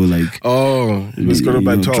 12 when they were like he was going to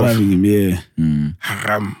buy 12. driving him, yeah.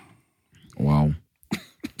 Haram. Wow.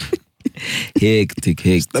 Hectic.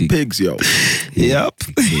 The pigs, yo. Yep.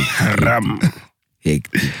 Haram.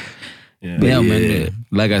 Hectic. Yeah, man.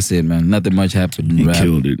 Like I said, man, nothing much happened in He rap.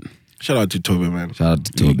 killed it. Shout out to Toby, man. Shout out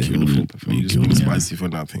to Toby. Beautiful performance. He Just killed being it. spicy for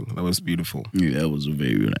nothing. That was beautiful. Yeah, that was a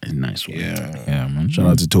very nice one. Yeah. Yeah, man. Shout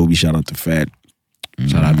out to Toby, shout out to Fat.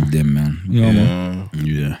 Shout out to them, man. Man.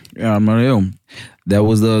 Yeah. Yeah, man. Yo. That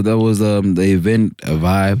was the event, a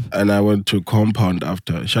vibe. And I went to Compound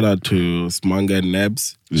after. Shout out to Smanga and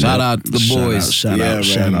Nebs. Shout out to the boys. Shout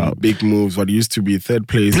out. Big moves. What used to be third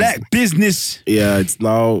place. Black business. Yeah, it's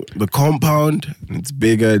now the Compound. It's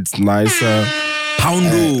bigger. It's nicer.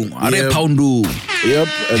 Poundu. Are they yeah. Poundu? Yep.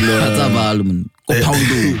 And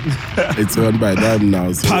Poundu. it's run by them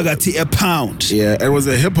now. So. Pagati a pound. Yeah, it was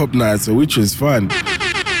a hip hop night, so which was fun.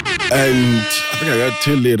 And I think I got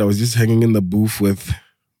too late. I was just hanging in the booth with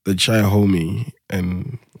the Chai homie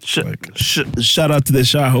and Shout out to the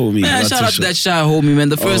Shy homie. Man, shout out to that shy homie, man.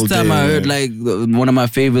 The first time I heard like one of my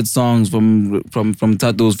favorite songs from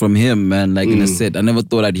Tato's from him, man, like in a set. I never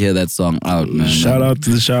thought I'd hear that song out, man. Shout out to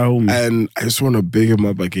the Shy homie. And I just want to big him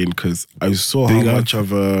up again because I saw Big how up. much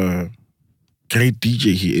of a great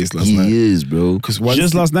DJ he is last night. He is, bro. Because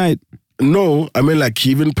Just last night. No, I mean like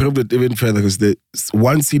he even proved it even further because the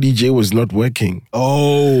one CDJ was not working.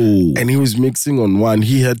 Oh. And he was mixing on one.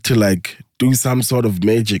 He had to like do some sort of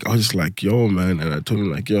magic. I was just like, yo, man. And I told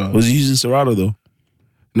him like, yo. Was he using Serato though?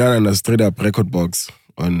 No, straight up record box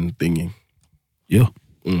on thingy. Yeah.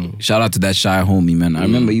 Shout out to that shy homie, man. I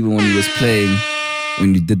remember even when he was playing,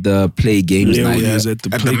 when you did the play games Yeah, night. when he was at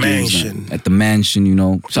the play games mansion. At the mansion, you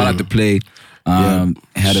know. Shout out to Play.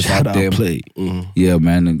 Had us Shout out there. Play. Yeah,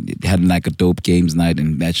 man. And it had like a dope games night,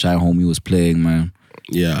 and that shy homie was playing, man.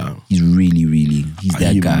 Yeah. He's really, he's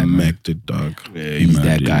that he guy, man. macked it, dog. He's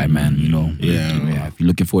that guy, man. You know. Yeah. If you're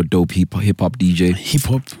looking for a dope hip hop DJ, Hip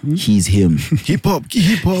hop. he's him. Hip hop, dog.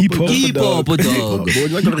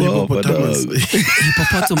 Hippopotamus.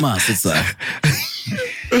 Hippopotamus. It's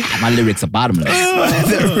my lyrics are bottomless.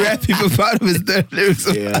 The rap hippopotamus, the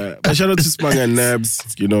lyrics. Yeah. But shout out to Smang and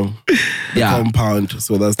Nabs, you know. Yeah. Compound.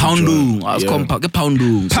 So that's the Poundu. joint. I was Yeah. compound. Get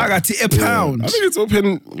Poundu. Pagati a pound. I think it's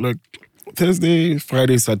open like Thursday,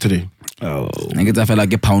 Friday, Saturday. Oh. I get I feel like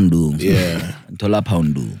get Poundu. Yeah. Tola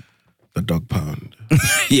Poundu. The dog pound.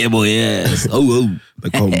 Yeah, boy. Yes. Oh.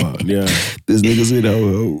 The compound. Yeah. This nigga said,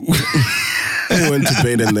 oh. I went to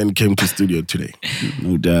bed and then came to studio today.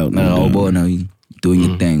 No doubt. No, boy, no, you doing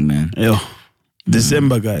your thing, man. Yo.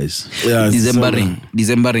 December, guys. Yeah,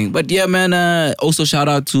 Decembering. But yeah, man, also shout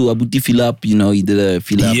out to Abuti Philip. You know, he did a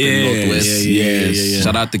Philip in Northwest. Yeah.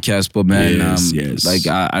 Shout out to Casper, man. Yes. Like,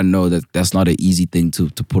 I know that's not an easy thing to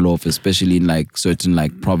pull off, especially in like certain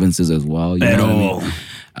like provinces as well. You know what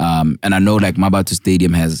I mean? And I know like Mabatu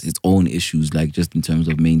Stadium has its own issues, like just in terms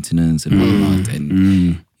of maintenance and whatnot.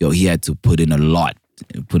 And he had to put in a lot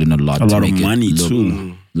to make of money it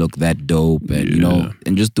too. Look that dope, and you know,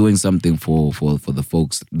 and just doing something for the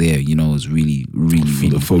folks there, you know, is really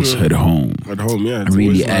the folks at home. Yeah,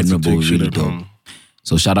 really admirable, really dope.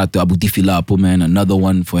 So shout out to Abuti Filapo, man. Another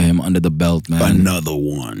one for him under the belt, man. Another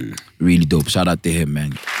one. Really dope. Shout out to him,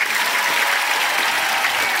 man.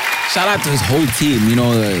 Shout out to his whole team, you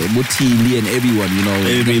know, Muti, Lee, and everyone, you know.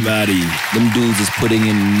 Everybody. Them dudes is putting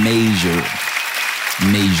in major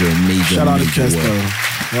Shout out to Kester. work.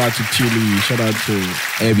 Shout out to Tilly. Shout out to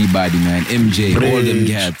Everybody, man. MJ, Bridge. all them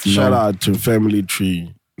cats. You Shout know? out to Family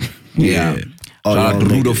Tree. Yeah. Shout out to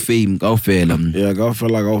Root of Fame. Go fail them. Yeah, go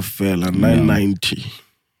fella. 990.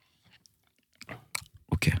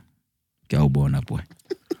 Okay. Go born up, boy.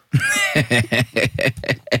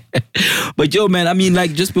 But yo, man, I mean,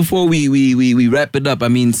 like, just before we wrap it up, I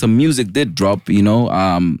mean, some music did drop, you know.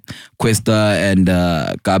 Questa and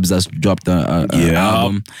Kabza dropped an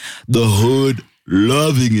album. The Hood,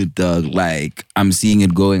 loving it, dog. Like, I'm seeing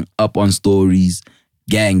it going up on stories.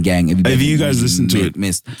 Gang. Everybody Have you guys listened to it?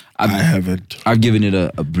 Missed. I haven't. I've given it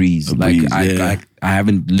a breeze. I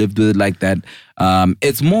haven't lived with it like that.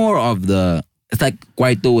 It's more of it's like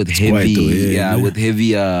Kwaito with heavy, with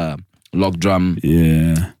heavy lock drum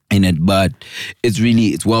in it, but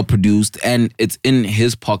it's well produced and it's in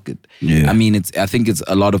his pocket. Yeah. I mean, I think it's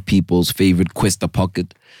a lot of people's favorite Questa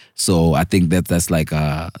pocket. So I think that's like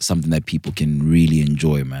something that people can really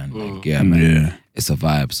enjoy, man. Like, man. Yeah. It's a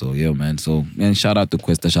vibe. So yeah, man. So shout out to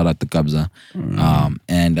Questa, shout out to Kabza.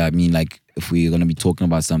 And I mean, like, if we're gonna be talking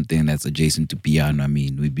about something that's adjacent to piano, I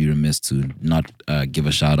mean, we'd be remiss to not give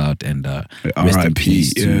a shout out and rest in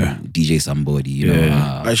peace to DJ Somebody. You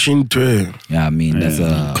know, I mean, that's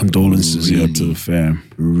a condolences really, to the fam.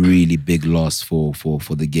 Really big loss for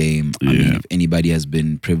the game. I mean, if anybody has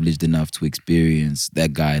been privileged enough to experience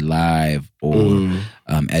that guy live or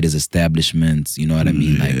at his establishments, you know what I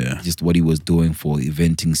mean? Like, just what he was doing for the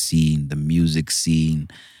eventing scene, the music scene,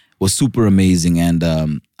 was super amazing. And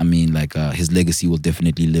I mean, like, his legacy will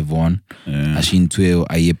definitely live on. Ashin Tweo,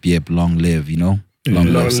 Ayep, long live, you know? Long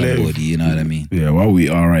live somebody, you know what I mean? Yeah, while we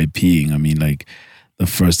RIPing, I mean, like, the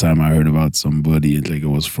first time I heard about somebody, it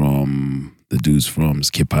was from the dudes from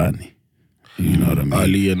Skipani. You know what I mean?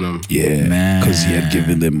 Ali and them. Yeah, man. Because he had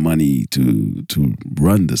given them money to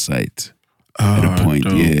run the site. At a point,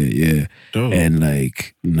 dope. yeah. Dope. And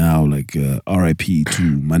like now, like RIP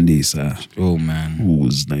to Mandesa. Oh man, who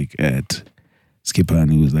was like at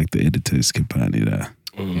Skipani, was like the editor of Skipani there.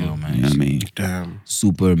 Yeah, man. You know what I mean? Damn.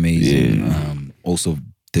 Super amazing. Yeah. Also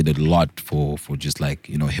did a lot for just like,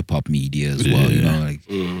 you know, hip hop media as well. You know, like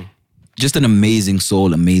just an amazing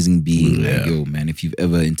soul, amazing being. Like, yo, man, if you've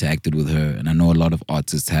ever interacted with her, and I know a lot of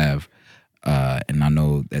artists have. And I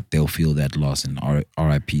know that they'll feel that loss, and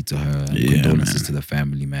RIP to her and condolences to the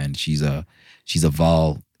family, man. She's a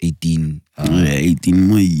Val 18 18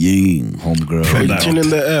 more young homegirl. 18 in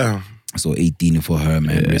the air. So 18 for her,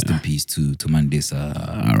 man. Rest in peace to Mandesa.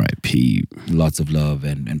 RIP. Lots of love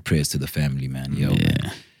and prayers to the family, man. Yo.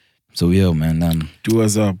 Yeah. So yo, man. Do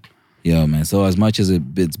us up. Yo, man. So as much as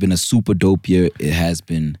it's been a super dope year, it has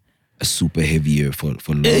been a super heavy year for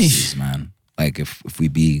losses, man. Like if we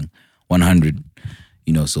being 100,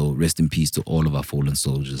 you know, so rest in peace to all of our fallen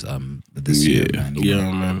soldiers this year, man.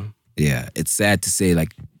 Man. Yeah, it's sad to say,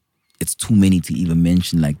 like, it's too many to even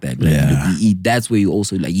mention like that. Like, that's where you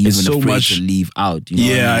also, like, even so afraid much to leave out. You know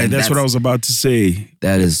what I mean? That's what I was about to say.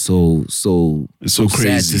 That is so it's so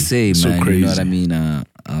crazy. sad to say, man. So crazy. You know what I mean?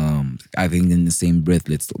 I think in the same breath,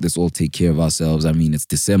 let's all take care of ourselves. I mean, it's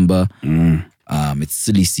December. It's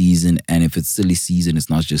silly season, and if it's silly season, it's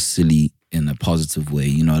not just silly in a positive way.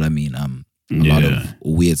 You know what I mean? A lot of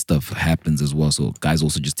weird stuff happens as well. So guys,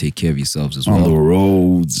 also just take care of yourselves as well. On the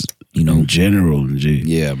roads, you know, in general, Jay.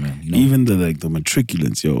 Yeah, man. You know? Even the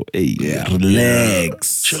matriculants, yo. Hey,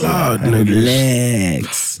 relax, chill out,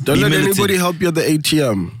 relax. Don't let anybody help you at the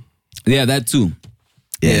ATM. Yeah, that too.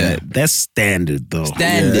 Yeah, that's standard though.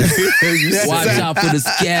 Standard. Watch out for the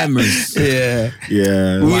scammers.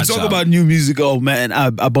 Yeah. When we talk about new music, oh man,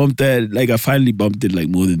 I bumped that. Like I finally bumped it like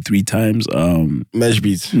more than 3 times. Mesh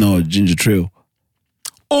Beats. No, Ginger Trail.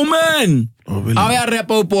 Oh man. Oh really? Oh yeah,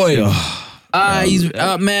 Repo Boy. He's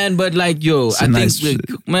man, but like yo, I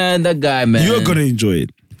think man, that guy, man. You're gonna enjoy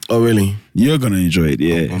it. Oh, really? You're gonna enjoy it,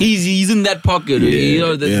 yeah. He's in that pocket, you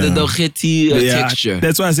know, the kheti texture.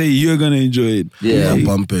 That's why I say you're gonna enjoy it. Yeah. I'll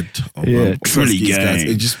bump it. Trilly gang.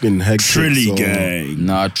 It's just been hectic. Trilly gang.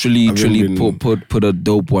 Nah, Trilly put a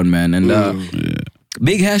dope one, man. And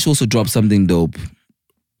Big Hash also dropped something dope.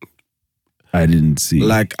 I didn't see.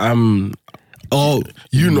 Like,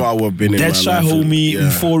 you know I would have been in that my Shy life. Homie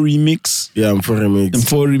M4 remix. Yeah, M4 remix.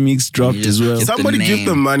 M4 remix dropped as well. Somebody give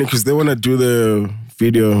them money because they want to do the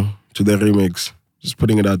video to the remix. Just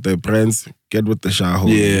putting it out there. Brands, get with the Shy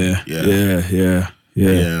Homie.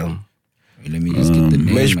 Yeah. Let me just get the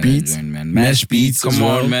name. Mesh Beats. Man. Mesh Beats, come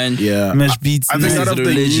on, man. Yeah. Mesh Beats. I think out of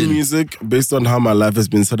the new music, based on how my life has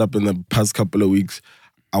been set up in the past couple of weeks,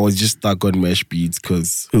 I was just stuck on Mesh Beats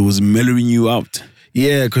because it was mellowing you out.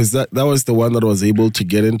 Yeah, because that was the one that I was able to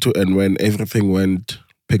get into, and when everything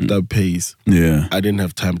picked up pace, I didn't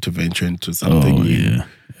have time to venture into something new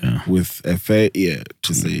with a fair ear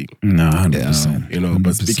to say. No, 100%. You know, 100%.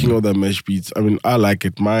 But speaking of the Mesh Beats, I mean, I like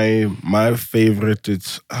it. My favorite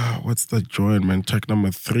is, what's that joint, man? Track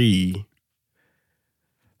number 3.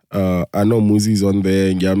 I know Muzi's on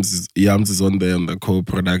there, and Yams is on there on the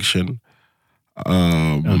co-production.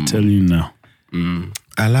 I'll tell you now.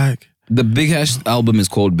 I like. The Big Hash album is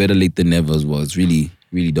called Better Late Than Never as well. It's really,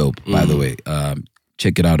 really dope, by the way.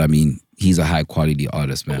 Check it out. I mean, he's a high quality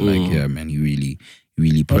artist, man. Like, yeah, man, he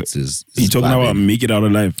really puts his you talking about Make It Out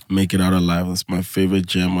Alive? Make It Out Alive. That's my favorite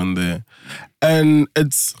jam on there. And I'm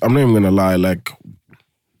not even going to lie, like,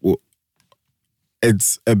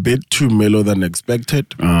 it's a bit too mellow than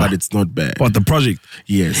expected, but it's not bad. What, the project?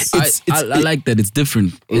 Yes. I like that. It's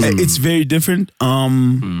different. It's very different. I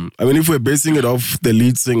mean, if we're basing it off the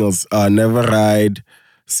lead singles, Never Ride,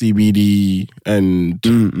 CBD, and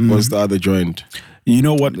what's the other joint? You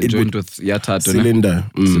know what? The joint with Yata Cylinder.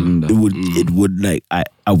 Cylinder. It would like I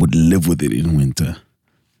would live with it in winter.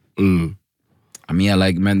 I mean, I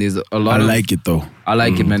like, man, there's a lot I like it though. I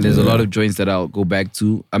like it, man. There's a lot of joints that I'll go back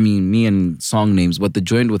to. I mean, me and song names, but the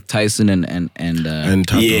joint with Tyson and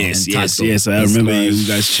Tato. Yes. I remember you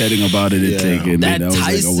guys chatting about it. That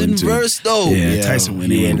Tyson verse though. Yeah, Tyson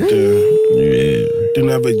went in. Didn't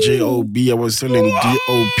have a J-O-B. I was selling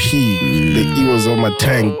D-O-P. The E was on my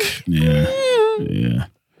tank. Yeah.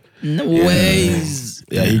 No ways.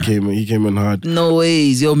 Yeah, he came in hard. No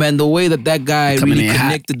ways. Yo, man, the way that guy really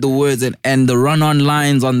connected the words and the run-on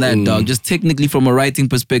lines on that, dog, just technically from a writing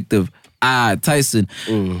perspective. Tyson.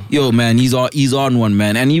 Yo, man, he's on one,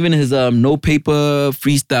 man. And even his No Paper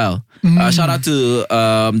freestyle. Shout out to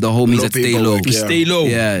the homies at Stay Low. Stay Low.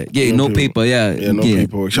 Yeah, No Paper, No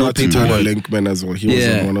Paper. Shout out to Tyler Linkman as well. He was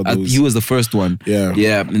on one of those. He was the first one.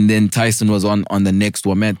 Yeah. And then Tyson was on the next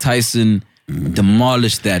one, man. Tyson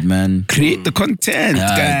demolished that, man. Create the content,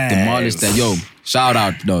 guys. Demolished that. Yo, shout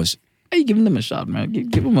out. No, hey, giving them a shout, man.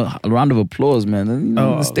 Give them a round of applause, man.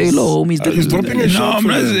 Stay Low, homies. He's dropping a shot.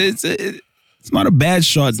 It's not a bad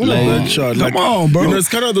shot. It's not a bad shot. Come on, bro. You know, it's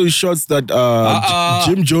kind of those shots that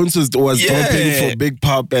Jim Jones was dropping for Big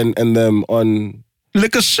Pop and them on.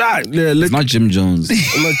 Lick a shot. Yeah, it's not Jim Jones.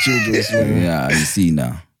 Not Jim Jones, man. Yeah,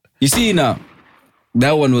 you see now.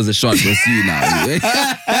 That one was a shot. We'll see now.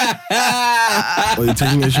 Oh, you're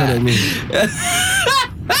taking a shot at me.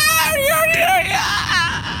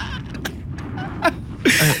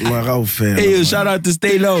 Hey, shout out to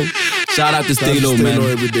Stay Low. Shout out to Stay Low, man. Low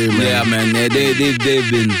every day, man. Yeah, man. They've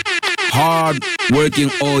been hard working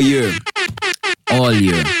all year. All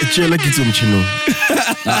year.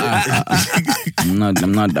 I'm not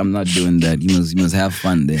doing that. You must have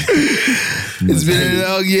fun there. It's been a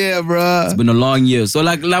long year, bro. It's been a long year. So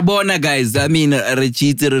like Labona, guys, I mean,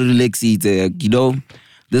 relaxite, you know,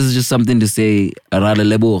 this is just something to say,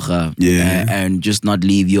 and just not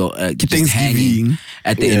leave your just hanging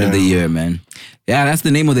at the end of the year, man. Yeah, that's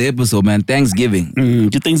the name of the episode, man. Thanksgiving.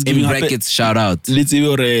 Thanksgiving in brackets, shout out. Let's see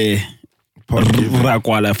for the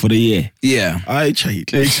year. Yeah.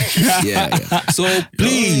 Yeah. So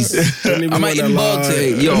please, I'm an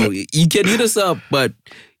inbox. Yo, you can hit us up, but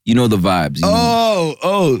you know the vibes. You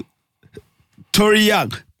know. Tori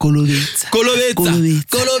Young. Kolobetsa.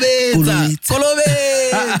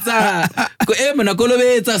 Emana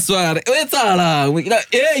kolobetsa sware. Wetsala.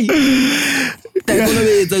 Hey.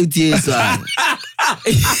 Kolobetsa utiesa.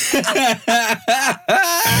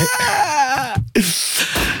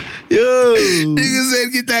 Yo. Nigga said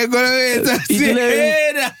kita kolobetsa.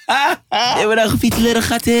 Emana fitlere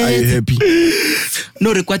gate. Are you happy?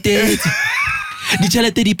 No rekwate. Di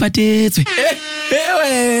chalete di patetse.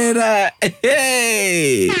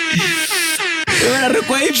 Hey.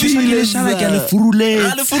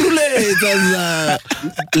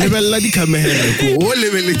 Lebella di camera. Oh,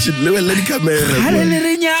 lebella di camera.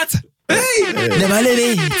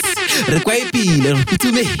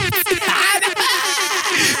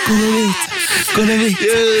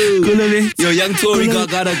 Yo, young Tory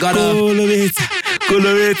got a.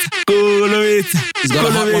 He's got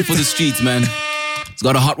a hot one for the streets, man. He's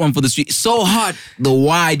got a hot one for the streets. So hot, the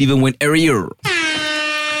wide even went area.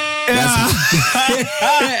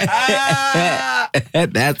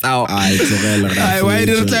 That's how. Why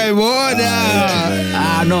did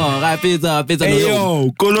I No, Hey,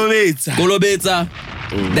 yo, Kolobeta.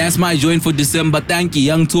 That's my joint for December. Thank you,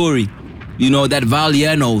 young Tory. You know, that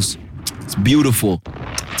Valianos. It's beautiful.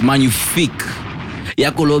 It's magnifique.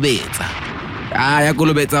 Ya Kolobeta. Ya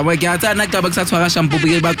Kolobeta. But can't tell next time I start shampoo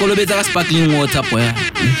because Kolobeta sparkling water.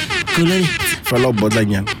 Kolobeta. Follow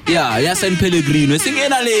Bodlanyan. Yeah, San Pellegrino. Sing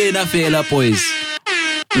in a lane, fella, boys.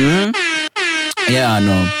 Yeah,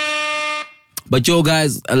 no. But yo,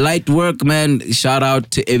 guys, light work, man. Shout out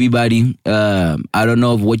to everybody. I don't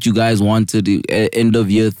know what you guys want to do. End of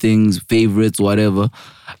year things, favorites, whatever.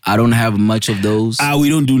 I don't have much of those. We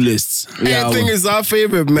don't do lists. Yeah, Everything is our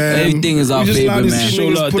favorite, man. Everything is our favorite, man.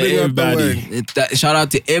 Shout out to everybody. Shout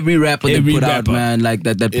out to every rapper that put out, man, like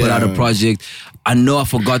that put out a project. I know I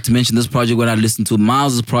forgot to mention this project when I listened to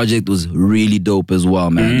Miles' project was really dope as well,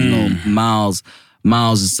 man. You know,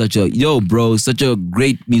 Miles is such a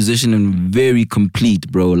great musician and very complete,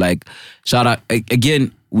 bro. Like, shout out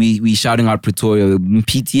again. We shouting out Pretoria,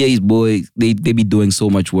 PTA's boy. They be doing so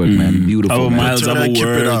much work, man. Beautiful. Miles,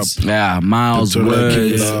 words. Yeah, Miles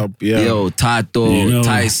words. Yo, Tato,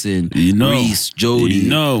 Tyson, Reese, Jody. You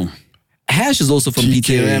know. Hash is also from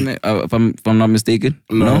PTA, if I'm not mistaken.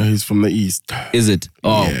 No, he's from the East. Is it?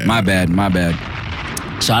 Oh, yeah. My bad.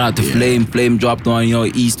 Shout out to Flame. Flame dropped on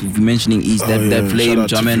East. If you're mentioning East, that Flame,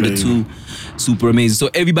 Jamenda too. Super amazing. So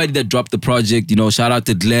everybody that dropped the project, shout out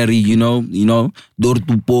to Glary,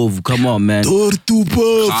 Dortupov. Come on, man.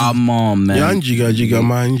 Dortupov. Come on, man. Yanjiga Jiga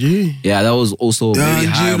Manji. Yeah, that was also very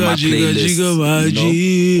high on my playlist.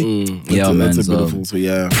 Yeah, man. That's a beautiful. So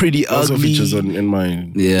yeah, Pretty also ugly. features in my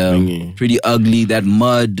thingy. Pretty ugly. That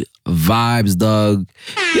mud vibes, dog.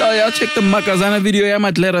 Y'all check the Makazana video. Yeah,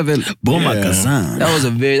 my Leravel. Makazana.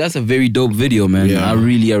 That's a very dope video, man. Yeah. I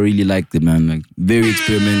really liked it, man. Like, very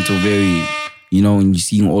experimental, very, and you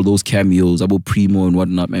seeing all those cameos about Primo and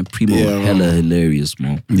whatnot, man. Primo, hella hilarious,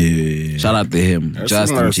 man. Yeah. Shout out to him. It's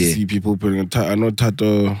Justin nice to J. see people putting. I know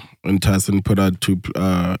Tato and Tyson put out 2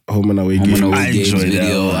 home and away games. Home and Away Games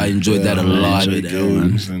video. I enjoyed that a lot.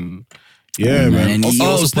 And yeah, man. And he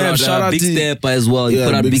also put out shout out Big to Stepper as well. He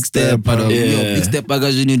put out Big Stepper. Big Stepper,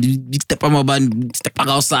 guys. Big Stepper, my band. Big Stepper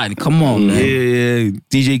outside. Come on, man. Yeah.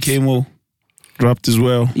 DJ Kamo dropped as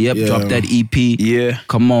well. Yep, dropped that EP. Yeah.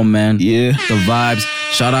 Come on, man. Yeah. The vibes.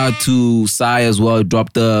 Shout out to Sai as well.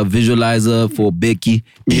 Dropped the visualizer for Becky.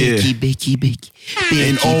 Becky.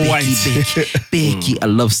 In all white. Becky. I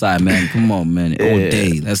love Sai, man. Come on, man. All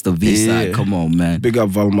day. That's the V side. Come on, man. Big up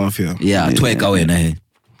Val Mafia. Yeah, twerk away na here.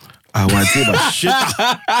 I want to say that shit.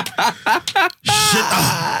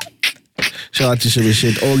 Shout out to Shibby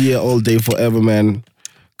Shit. All year, all day, forever, man.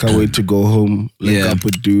 Can't wait to go home, link up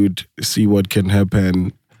with dude, see what can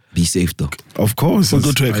happen. Be safe, though. Of course. We'll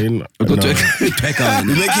go twerk. Twerk away.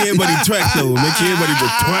 We make everybody twerk, though. Make everybody go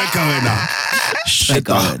twerk away now. Shit.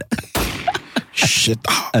 Shit.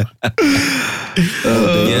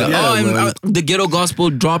 The Ghetto Gospel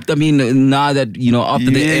dropped. I mean, now that, after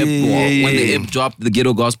the EP, when the EP dropped, the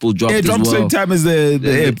Ghetto Gospel dropped as well. It dropped same time as the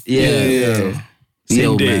EP. Yeah.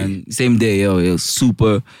 Same day. Man. Same day, yo. It was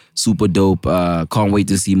super, super dope. Can't wait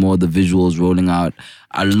to see more of the visuals rolling out.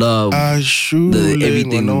 I love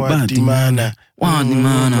everything.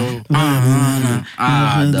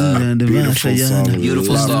 Beautiful song.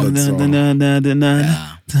 Beautiful song.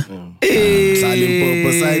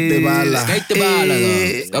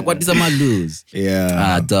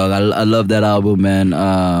 Yeah. Dog. I love that album, man.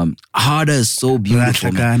 Harder is so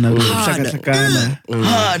beautiful.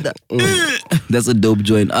 Harder. That's a dope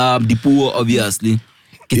joint. Dipu, obviously.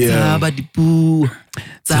 Dipu.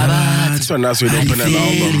 That's when that's when we open that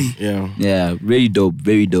album. Yeah, very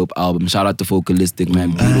dope album. Shout out to Focalistic,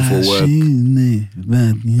 man. Beautiful work.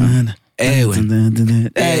 Hey.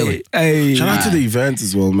 Shout out to the events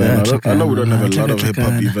as well, man. I know we don't have a lot of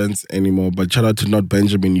hip-hop events anymore, but shout out to Not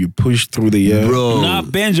Benjamin. You pushed through the year. Bro.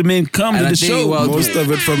 Not Benjamin, come to the show. Most of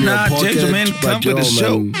it from your pocket. Benjamin, come to the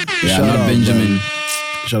show. Yeah, Not Benjamin.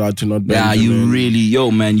 Shout out to Not Benjamin. Yeah, you really,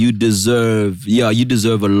 man, you deserve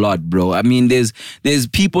a lot, bro. I mean, there's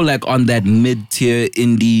people like on that mid-tier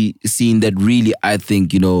indie scene that really, I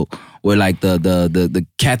think, were like the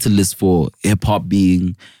catalyst for hip hop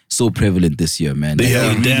being so prevalent this year, man. They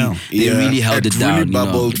held it down. They really held it down. Really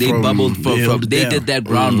bubbled They bubbled from. They did that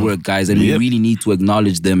groundwork, guys, and we really need to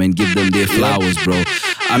acknowledge them and give them their flowers, bro.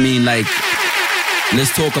 I mean, like,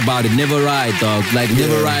 let's talk about it. Never Ride, dog. Like,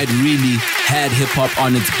 Never Ride really had hip hop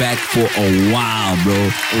on its back for a while,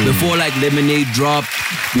 bro. Before like Lemonade dropped,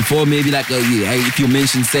 before maybe like if you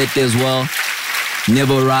mentioned Sete as well,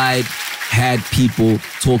 Never Ride had people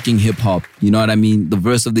talking hip hop. You know what I mean? The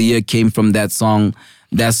verse of the year came from that song.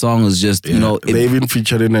 That song was just, you know... They even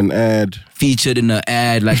featured in an ad. Featured in an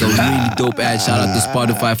ad, like a really dope ad. Shout out to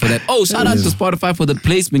Spotify for that. Oh, shout out to Spotify for the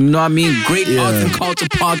placement, you know what I mean? Great arts and culture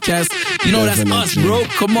podcast. You know, that's us, bro.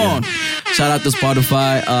 Come on. Shout out to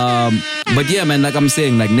Spotify. But yeah, man, like I'm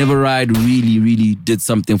saying, like Never Ride really, really did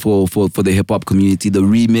something for the hip-hop community. The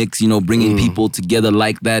remix, you know, bringing people together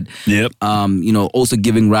like that. Yep. You know, also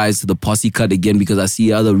giving rise to the Posse Cut again, because I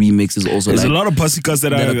see other remixes also. There's a lot of Posse Cuts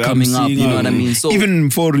that are coming up, you know what I mean? So even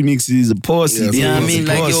for remixes, a Posse. Yeah, I mean,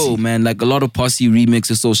 like, yo, man, like a lot of Posse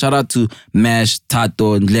remixes. So shout out to Mash,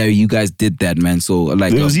 Tato, and Larry. You guys did that, man. So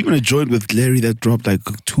like, there was even a joint with Larry that dropped like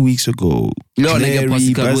 2 weeks ago. Larry,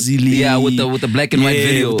 Basili, with the black and white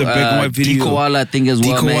video. With the black and white video. D Koala thing as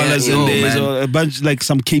well, man. Koalas and there's a bunch, like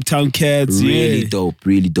some Cape Town cats. Really dope,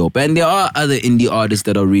 really dope. And there are other indie artists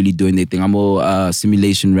that are really doing their thing. I'm all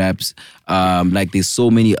Simulation Raps. Like there's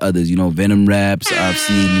so many others, you know, Venom Raps. I've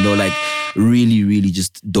seen, you know, like really, really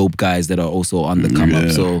just dope guys that are also on the come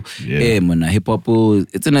up. So man, hip hop,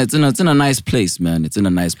 it's in a nice place, man. It's in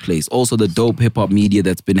a nice place. Also, the dope hip hop media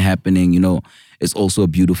that's been happening, you know, it's also a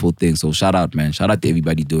beautiful thing. So shout out, man. Shout out to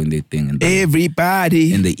everybody doing their thing.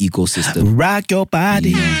 Everybody in the ecosystem. Rock your body.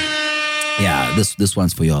 You know? Yeah, this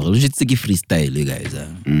one's for y'all. Let's just take a freestyle, you guys.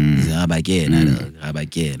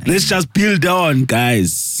 Let's just build on,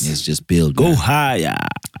 guys. Let's just build. Go man. higher.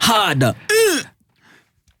 Harder.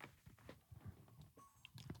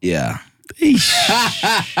 Yeah.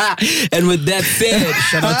 And with that said,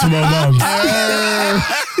 shout out to my mom.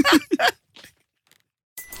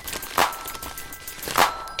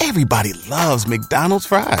 Everybody loves McDonald's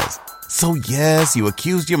fries. So yes, you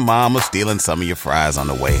accused your mom of stealing some of your fries on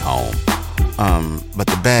the way home. But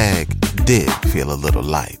the bag did feel a little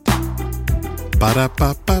light.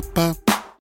 Ba-da-ba-ba-ba.